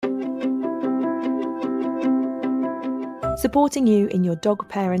supporting you in your dog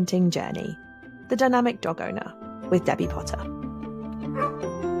parenting journey. The Dynamic Dog Owner with Debbie Potter.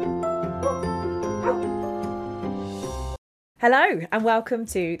 Hello and welcome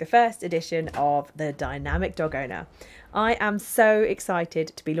to the first edition of The Dynamic Dog Owner. I am so excited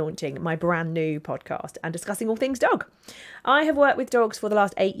to be launching my brand new podcast and discussing all things dog. I have worked with dogs for the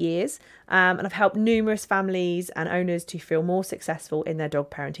last 8 years and I've helped numerous families and owners to feel more successful in their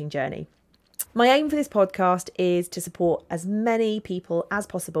dog parenting journey. My aim for this podcast is to support as many people as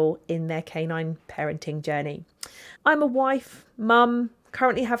possible in their canine parenting journey. I'm a wife, mum,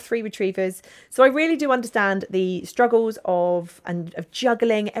 currently have 3 retrievers, so I really do understand the struggles of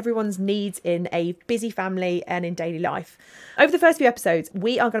juggling everyone's needs in a busy family and in daily life. Over the first few episodes,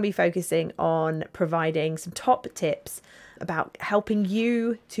 we are going to be focusing on providing some top tips about helping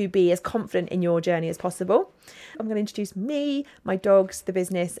you to be as confident in your journey as possible. I'm going to introduce me, my dogs, the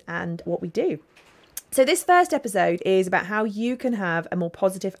business, and what we do. So this first episode is about how you can have a more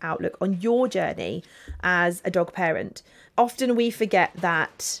positive outlook on your journey as a dog parent. Often we forget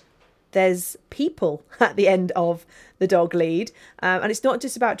that there's people at the end of the dog lead, and it's not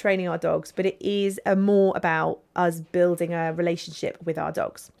just about training our dogs, but it is more about us building a relationship with our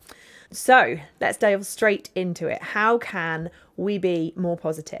dogs. So let's dive straight into it. How can we be more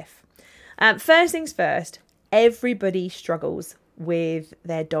positive? First things first, everybody struggles with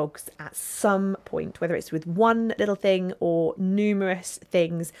their dogs at some point, whether it's with one little thing or numerous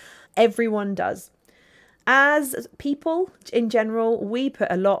things. Everyone does. As people in general, we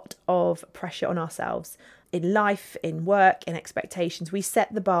put a lot of pressure on ourselves in life, in work, in expectations. We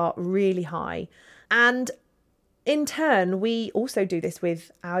set the bar really high. And in turn, we also do this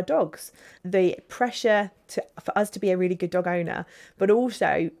with our dogs. The pressure for us to be a really good dog owner, but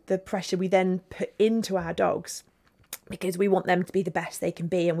also the pressure we then put into our dogs because we want them to be the best they can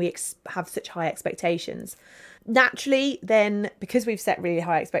be and we have such high expectations. Naturally, then, because we've set really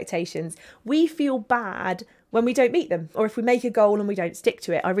high expectations, we feel bad when we don't meet them or if we make a goal and we don't stick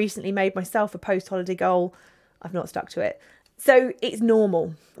to it. I recently made myself a post-holiday goal. I've not stuck to it. So it's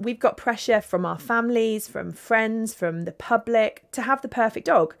normal. We've got pressure from our families, from friends, from the public to have the perfect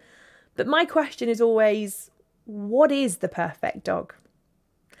dog. But my question is always, what is the perfect dog?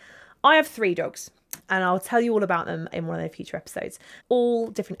 I have 3 dogs. And I'll tell you all about them in one of the future episodes, all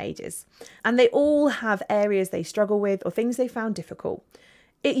different ages. And they all have areas they struggle with or things they found difficult.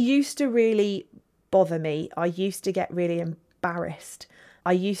 It used to really bother me. I used to get really embarrassed.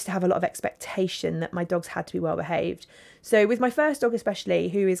 I used to have a lot of expectation that my dogs had to be well behaved. So with my first dog especially,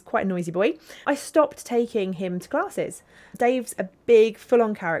 who is quite a noisy boy, I stopped taking him to classes. Dave's a big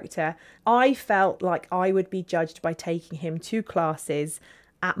full-on character. I felt like I would be judged by taking him to classes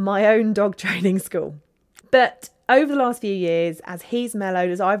at my own dog training school. But over the last few years, as he's mellowed,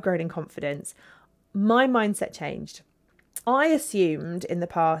 as I've grown in confidence, my mindset changed. I assumed in the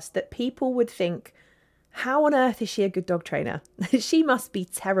past that people would think, how on earth is she a good dog trainer? She must be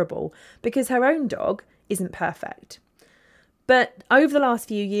terrible because her own dog isn't perfect. But over the last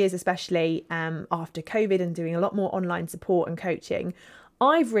few years, especially after COVID and doing a lot more online support and coaching,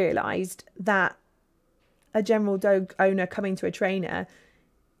 I've realised that a general dog owner coming to a trainer,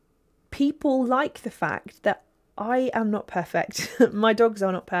 people like the fact that I am not perfect. My dogs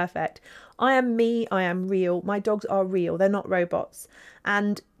are not perfect. I am me. I am real. My dogs are real. They're not robots.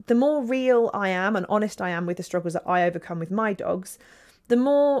 And the more real I am and honest I am with the struggles that I overcome with my dogs, the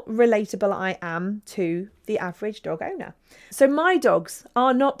more relatable I am to the average dog owner. So my dogs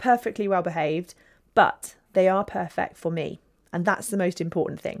are not perfectly well behaved, but they are perfect for me. And that's the most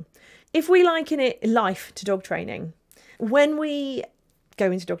important thing. If we liken it life to dog training, when we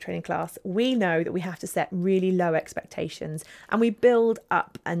go into dog training class, we know that we have to set really low expectations and we build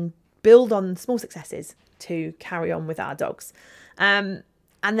up and build on small successes to carry on with our dogs.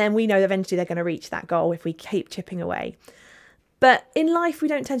 And then we know that eventually they're going to reach that goal if we keep chipping away. But in life, we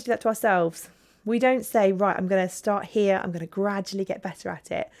don't tend to do that to ourselves. We don't say, right, I'm going to start here. I'm going to gradually get better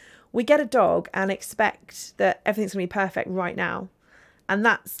at it. We get a dog and expect that everything's going to be perfect right now. And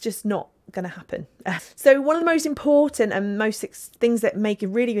that's just not going to happen. So one of the most important and most things that make a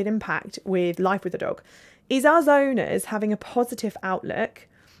really good impact with life with a dog is us owners having a positive outlook,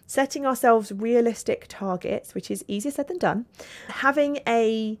 setting ourselves realistic targets, which is easier said than done, having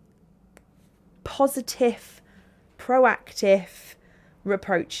a positive, proactive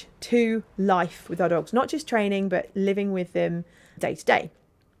approach to life with our dogs, not just training, but living with them day to day.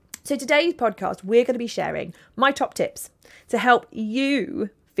 So today's podcast, we're going to be sharing my top tips to help you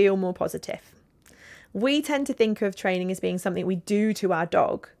feel more positive. We tend to think of training as being something we do to our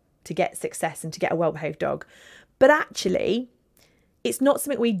dog to get success and to get a well-behaved dog. But actually, It's not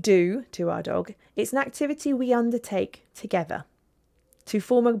something we do to our dog. It's an activity we undertake together to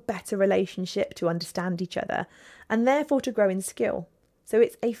form a better relationship, to understand each other, and therefore to grow in skill. So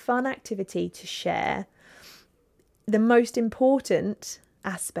it's a fun activity to share. The most important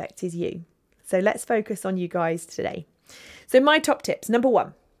aspect is you. So let's focus on you guys today. So my top tips, number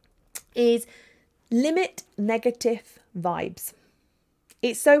 1, is limit negative vibes.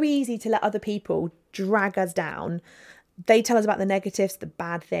 It's so easy to let other people drag us down. They tell us about the negatives, the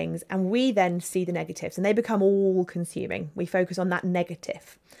bad things, and we then see the negatives and they become all consuming. We focus on that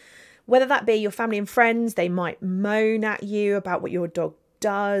negative. Whether that be your family and friends, they might moan at you about what your dog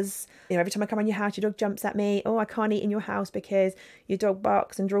does. Every time I come around your house, your dog jumps at me. Oh, I can't eat in your house because your dog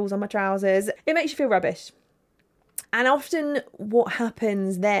barks and drools on my trousers. It makes you feel rubbish. And often what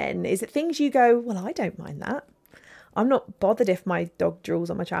happens then is that things you go, well, I don't mind that. I'm not bothered if my dog drools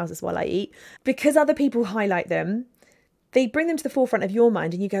on my trousers while I eat. Because other people highlight them, they bring them to the forefront of your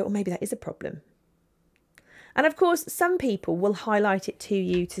mind and you go, oh, maybe that is a problem. And of course, some people will highlight it to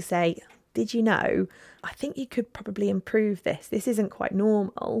you to say, did you know, I think you could probably improve this. This isn't quite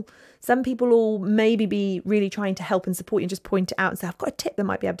normal. Some people will maybe be really trying to help and support you and just point it out and say, I've got a tip that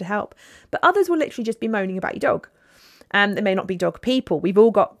might be able to help. But others will literally just be moaning about your dog. They may not be dog people. We've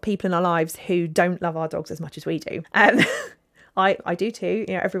all got people in our lives who don't love our dogs as much as we do. I do too.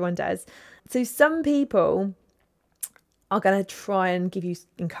 Everyone does. So some people are going to try and give you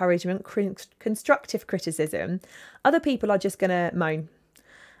encouragement, constructive criticism. Other people are just going to moan.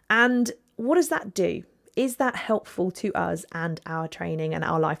 And what does that do? Is that helpful to us and our training and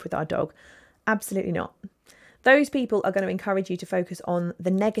our life with our dog? Absolutely not. Those people are going to encourage you to focus on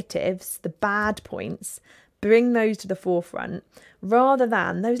the negatives, the bad points, bring those to the forefront rather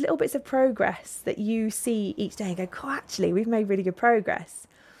than those little bits of progress that you see each day and go, oh, actually, we've made really good progress.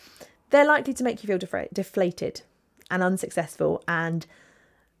 They're likely to make you feel deflated and unsuccessful and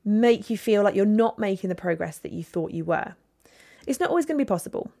make you feel like you're not making the progress that you thought you were. It's not always going to be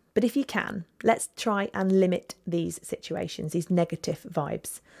possible, but if you can, let's try and limit these situations, these negative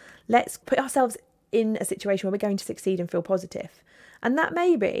vibes. Let's put ourselves in a situation where we're going to succeed and feel positive. And that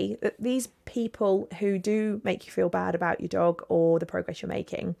may be that these people who do make you feel bad about your dog or the progress you're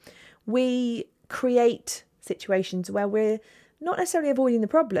making, we create situations where we're not necessarily avoiding the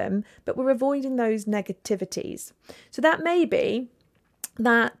problem, but we're avoiding those negativities. So that may be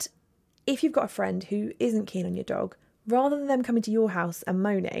that if you've got a friend who isn't keen on your dog, rather than them coming to your house and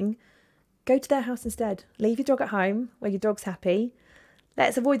moaning, go to their house instead. Leave your dog at home where your dog's happy.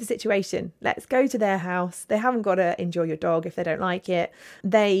 Let's avoid the situation. Let's go to their house. They haven't got to enjoy your dog if they don't like it.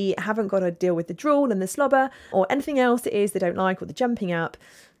 They haven't got to deal with the drool and the slobber or anything else it is they don't like or the jumping up.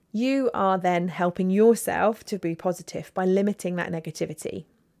 You are then helping yourself to be positive by limiting that negativity.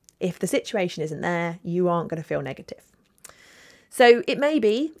 If the situation isn't there, you aren't going to feel negative. So it may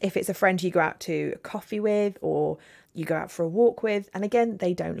be if it's a friend you go out to coffee with or you go out for a walk with, and again,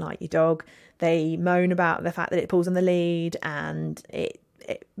 they don't like your dog. They moan about the fact that it pulls on the lead and it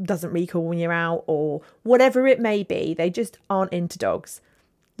doesn't recall when you're out or whatever it may be. They just aren't into dogs.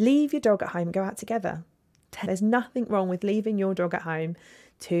 Leave your dog at home and go out together. There's nothing wrong with leaving your dog at home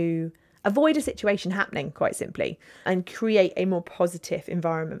to avoid a situation happening, quite simply, and create a more positive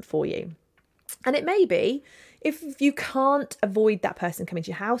environment for you. And it may be if you can't avoid that person coming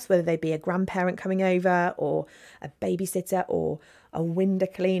to your house, whether they be a grandparent coming over or a babysitter or a window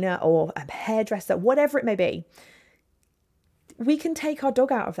cleaner or a hairdresser, whatever it may be, we can take our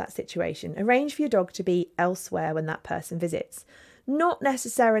dog out of that situation. Arrange for your dog to be elsewhere when that person visits. Not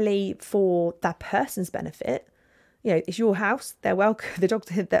necessarily for that person's benefit. It's your house, they're welcome. The dogs,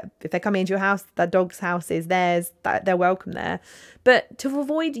 if they're coming into your house, that dog's house is theirs, they're welcome there. But to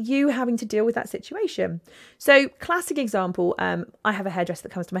avoid you having to deal with that situation. So, classic example, I have a hairdresser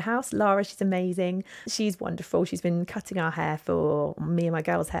that comes to my house, Lara, she's amazing. She's wonderful. She's been cutting our hair for me and my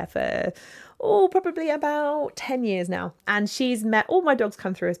girls' hair for, probably about 10 years now. And she's met all my dogs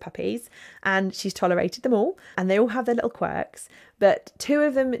come through as puppies and she's tolerated them all and they all have their little quirks. But 2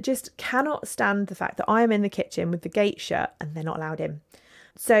 of them just cannot stand the fact that I am in the kitchen with the gate shut and they're not allowed in.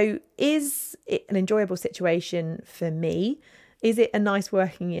 So is it an enjoyable situation for me? Is it a nice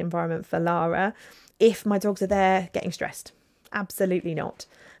working environment for Lara if my dogs are there getting stressed? Absolutely not.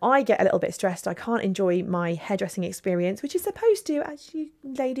 I get a little bit stressed. I can't enjoy my hairdressing experience, which is supposed to, as you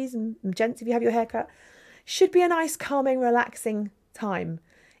ladies and gents, if you have your hair cut, should be a nice, calming, relaxing time.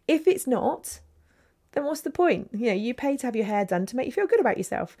 If it's not, then what's the point? You pay to have your hair done to make you feel good about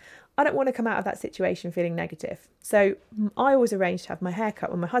yourself. I don't want to come out of that situation feeling negative. So I always arrange to have my hair cut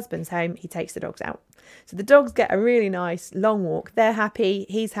when my husband's home. He takes the dogs out. So the dogs get a really nice long walk. They're happy.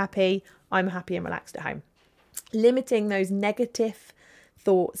 He's happy. I'm happy and relaxed at home. Limiting those negative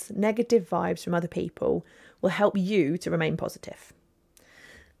thoughts, negative vibes from other people will help you to remain positive.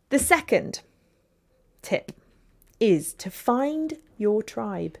 The second tip is to find your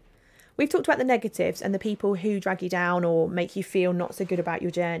tribe. We've talked about the negatives and the people who drag you down or make you feel not so good about your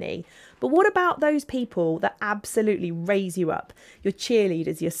journey. But what about those people that absolutely raise you up? Your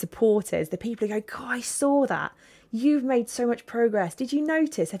cheerleaders, your supporters, the people who go, God, I saw that. You've made so much progress. Did you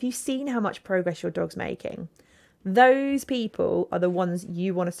notice? Have you seen how much progress your dog's making? Those people are the ones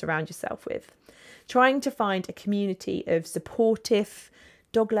you want to surround yourself with. Trying to find a community of supportive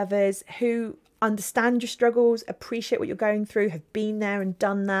dog lovers who understand your struggles, appreciate what you're going through, have been there and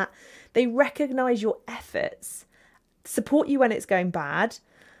done that. They recognise your efforts, support you when it's going bad,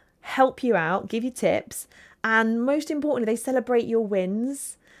 help you out, give you tips, and most importantly, they celebrate your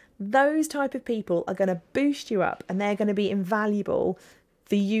wins. Those type of people are going to boost you up, and they're going to be invaluable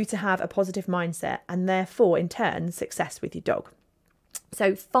for you to have a positive mindset and therefore, in turn, success with your dog.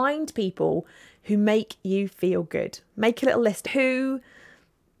 So find people who make you feel good. Make a little list. Who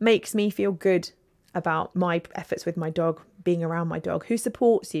makes me feel good about my efforts with my dog, being around my dog? Who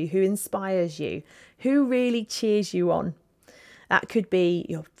supports you? Who inspires you? Who really cheers you on? That could be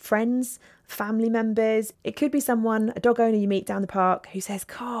your friends, family members. It could be someone, a dog owner you meet down the park who says,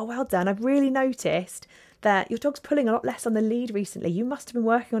 "Carl, well done. I've really noticed that your dog's pulling a lot less on the lead recently. You must have been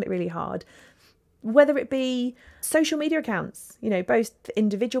working on it really hard." Whether it be social media accounts, both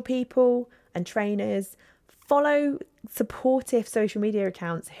individual people and trainers, follow supportive social media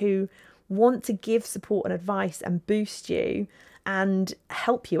accounts who want to give support and advice and boost you and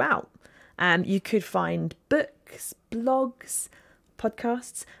help you out. You could find books, blogs,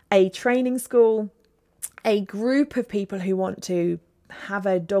 podcasts, a training school, a group of people who want to have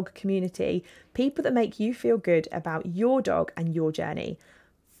a dog community, people that make you feel good about your dog and your journey.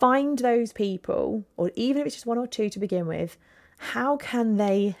 Find those people, or even if it's just one or two to begin with. How can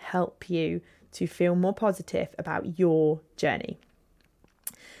they help you to feel more positive about your journey?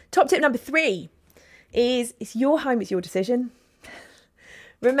 Top tip number 3 is it's your home, it's your decision.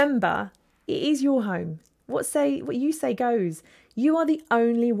 Remember, it is your home. What you say goes. You are the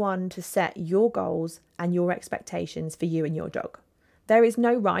only one to set your goals and your expectations for you and your dog. There is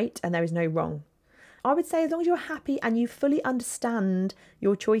no right and there is no wrong. I would say as long as you're happy and you fully understand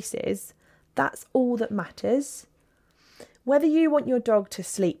your choices, that's all that matters. Whether you want your dog to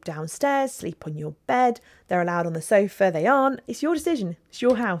sleep downstairs, sleep on your bed, they're allowed on the sofa, they aren't, it's your decision, it's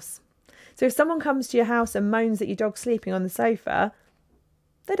your house. So if someone comes to your house and moans that your dog's sleeping on the sofa,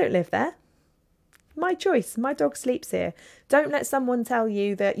 they don't live there. My choice, my dog sleeps here. Don't let someone tell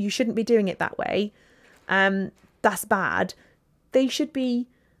you that you shouldn't be doing it that way. That's bad. They should be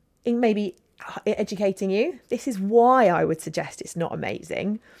maybe educating you. This is why I would suggest it's not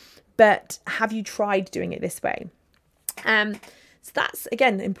amazing, but have you tried doing it this way? So that's,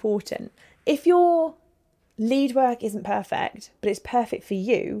 again, important. If your lead work isn't perfect, but it's perfect for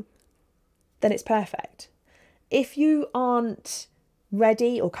you, then it's perfect. If you aren't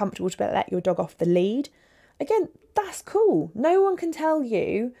ready or comfortable to let your dog off the lead, again, that's cool. No one can tell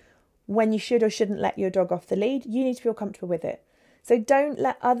you when you should or shouldn't let your dog off the lead. You need to feel comfortable with it. So don't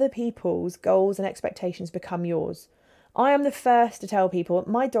let other people's goals and expectations become yours. I am the first to tell people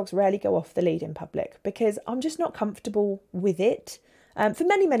my dogs rarely go off the lead in public because I'm just not comfortable with it for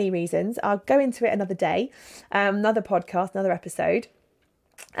many, many reasons. I'll go into it another day, another podcast, another episode.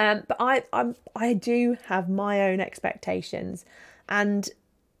 But I do have my own expectations, and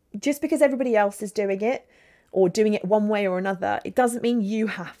just because everybody else is doing it or doing it one way or another, it doesn't mean you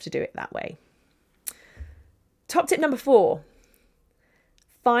have to do it that way. Top tip number 4.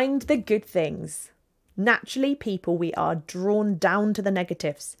 Find the good things. Naturally, people, we are drawn down to the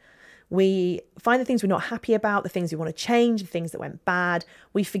negatives. We find the things we're not happy about, the things we want to change, the things that went bad.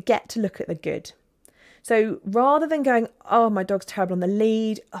 We forget to look at the good. So rather than going, oh, my dog's terrible on the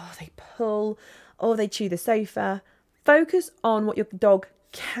lead, oh, they pull, oh, they chew the sofa, focus on what your dog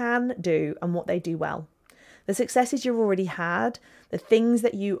can do and what they do well. The successes you've already had, the things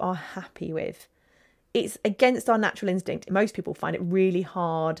that you are happy with. It's against our natural instinct. Most people find it really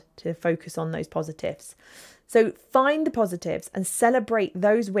hard to focus on those positives. So find the positives and celebrate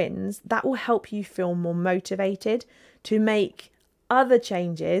those wins. That will help you feel more motivated to make other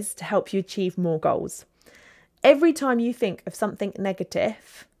changes to help you achieve more goals. Every time you think of something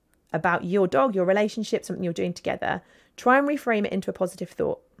negative about your dog, your relationship, something you're doing together, try and reframe it into a positive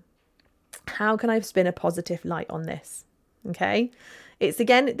thought. How can I spin a positive light on this? Okay. It's,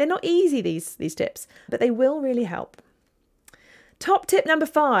 again, they're not easy, these tips, but they will really help. Top tip number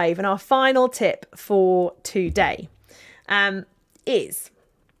 5, and our final tip for today, is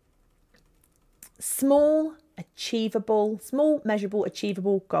small achievable, small, measurable,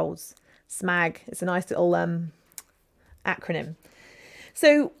 achievable goals. SMAG. It's a nice little acronym.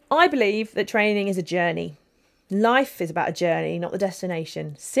 So I believe that training is a journey. Life is about a journey, not the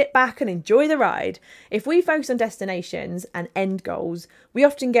destination. Sit back and enjoy the ride. If we focus on destinations and end goals, we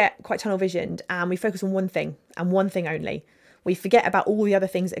often get quite tunnel visioned and we focus on one thing and one thing only. We forget about all the other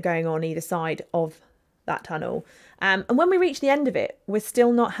things that are going on either side of that tunnel. And when we reach the end of it, we're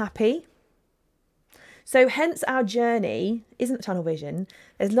still not happy. So hence our journey isn't tunnel vision.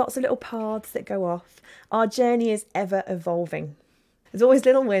 There's lots of little paths that go off. Our journey is ever evolving. There's always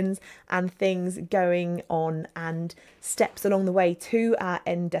little wins and things going on and steps along the way to our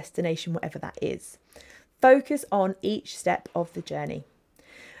end destination, whatever that is. Focus on each step of the journey.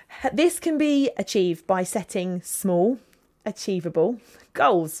 This can be achieved by setting small, achievable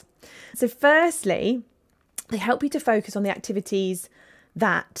goals. So firstly, they help you to focus on the activities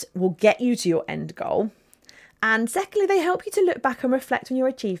that will get you to your end goal. And secondly, they help you to look back and reflect on your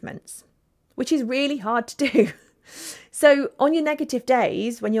achievements, which is really hard to do. So on your negative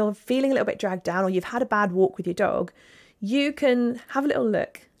days, when you're feeling a little bit dragged down or you've had a bad walk with your dog, you can have a little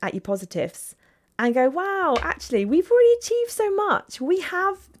look at your positives and go, wow, actually, we've already achieved so much. We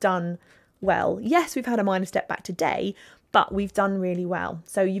have done well. Yes, we've had a minor step back today, but we've done really well.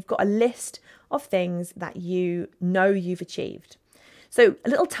 So you've got a list of things that you know you've achieved. So a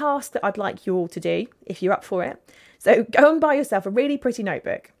little task that I'd like you all to do, if you're up for it. So go and buy yourself a really pretty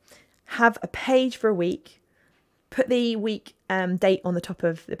notebook. Have a page for a week. Put the week date on the top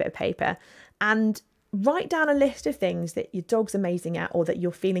of the bit of paper and write down a list of things that your dog's amazing at or that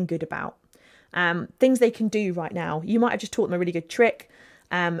you're feeling good about. Things they can do right now. You might have just taught them a really good trick.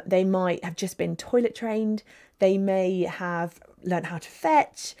 They might have just been toilet trained. They may have learned how to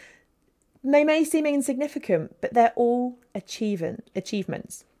fetch. They may seem insignificant, but they're all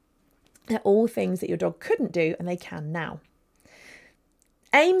achievements. They're all things that your dog couldn't do and they can now.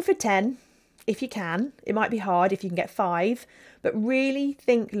 Aim for 10. If you can. It might be hard if you can get 5, but really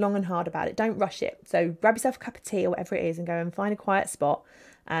think long and hard about it. Don't rush it. So grab yourself a cup of tea or whatever it is and go and find a quiet spot.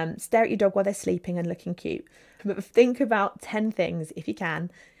 Stare at your dog while they're sleeping and looking cute. But think about 10 things if you can.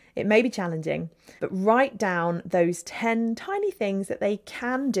 It may be challenging, but write down those 10 tiny things that they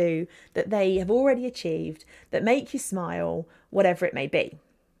can do, that they have already achieved, that make you smile, whatever it may be.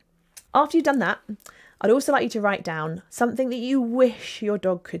 After you've done that, I'd also like you to write down something that you wish your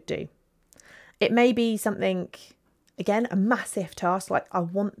dog could do. It may be something, again, a massive task, like I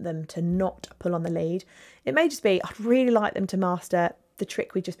want them to not pull on the lead. It may just be, I'd really like them to master the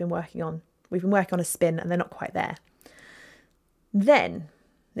trick we've just been working on. We've been working on a spin and they're not quite there. Then,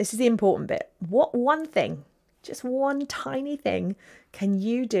 this is the important bit. What one thing, just one tiny thing, can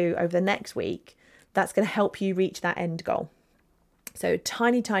you do over the next week that's going to help you reach that end goal? So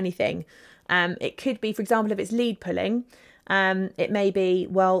tiny thing. It could be, for example, if it's lead pulling, it may be,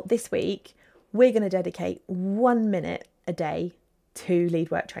 well, this week, we're going to dedicate 1 minute a day to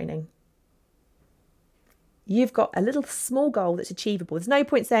lead work training. You've got a little small goal that's achievable. There's no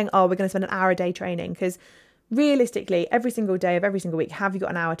point saying, oh, we're going to spend an hour a day training, because realistically, every single day of every single week, have you got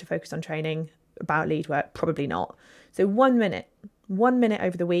an hour to focus on training about lead work? Probably not. So 1 minute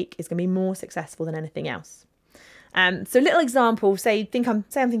over the week is going to be more successful than anything else. So little example, say I'm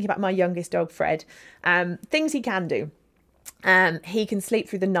thinking about my youngest dog, Fred. Things he can do. He can sleep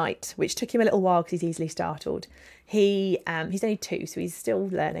through the night, which took him a little while because he's easily startled. He's only 2, so he's still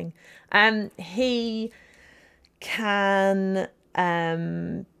learning. He can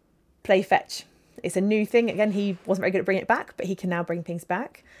play fetch. It's a new thing. Again, he wasn't very good at bringing it back, but he can now bring things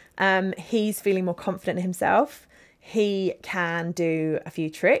back. He's feeling more confident in himself. He can do a few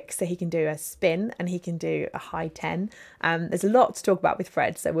tricks. So he can do a spin and he can do a high 10. There's a lot to talk about with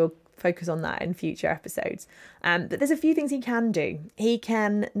Fred, so we'll focus on that in future episodes. But there's a few things he can do. He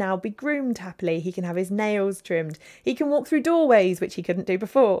can now be groomed happily. He can have his nails trimmed. He can walk through doorways, which he couldn't do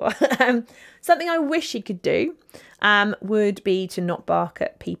before. Something I wish he could do would be to not bark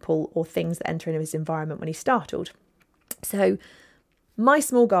at people or things that enter into his environment when he's startled. So my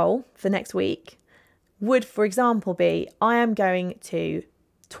small goal for next week would, for example, be I am going to,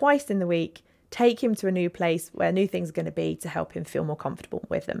 twice in the week, take him to a new place where new things are going to be to help him feel more comfortable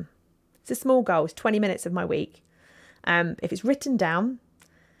with them. It's a small goal. It's 20 minutes of my week. If it's written down,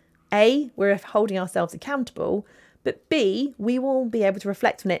 A, we're holding ourselves accountable, but B, we will be able to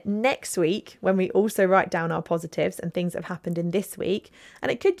reflect on it next week when we also write down our positives and things that have happened in this week.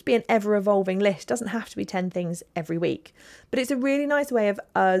 And it could be an ever-evolving list. It doesn't have to be 10 things every week. But it's a really nice way of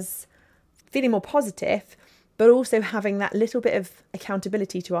us feeling more positive, but also having that little bit of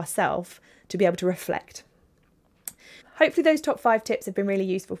accountability to ourselves to be able to reflect. Hopefully those top 5 tips have been really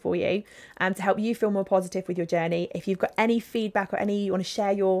useful for you and to help you feel more positive with your journey. If you've got any feedback or you want to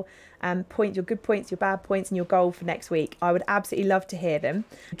share your points, your good points, your bad points and your goal for next week, I would absolutely love to hear them.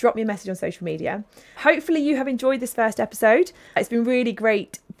 Drop me a message on social media. Hopefully you have enjoyed this first episode. It's been really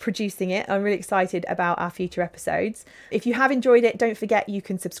great producing it. I'm really excited about our future episodes. If you have enjoyed it, don't forget you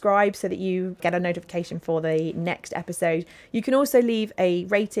can subscribe so that you get a notification for the next episode. You can also leave a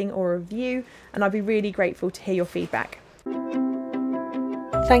rating or a review, and I'd be really grateful to hear your feedback.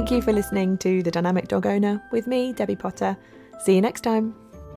 Thank you for listening to The Dynamic Dog Owner with me, Debbie Potter. See you next time.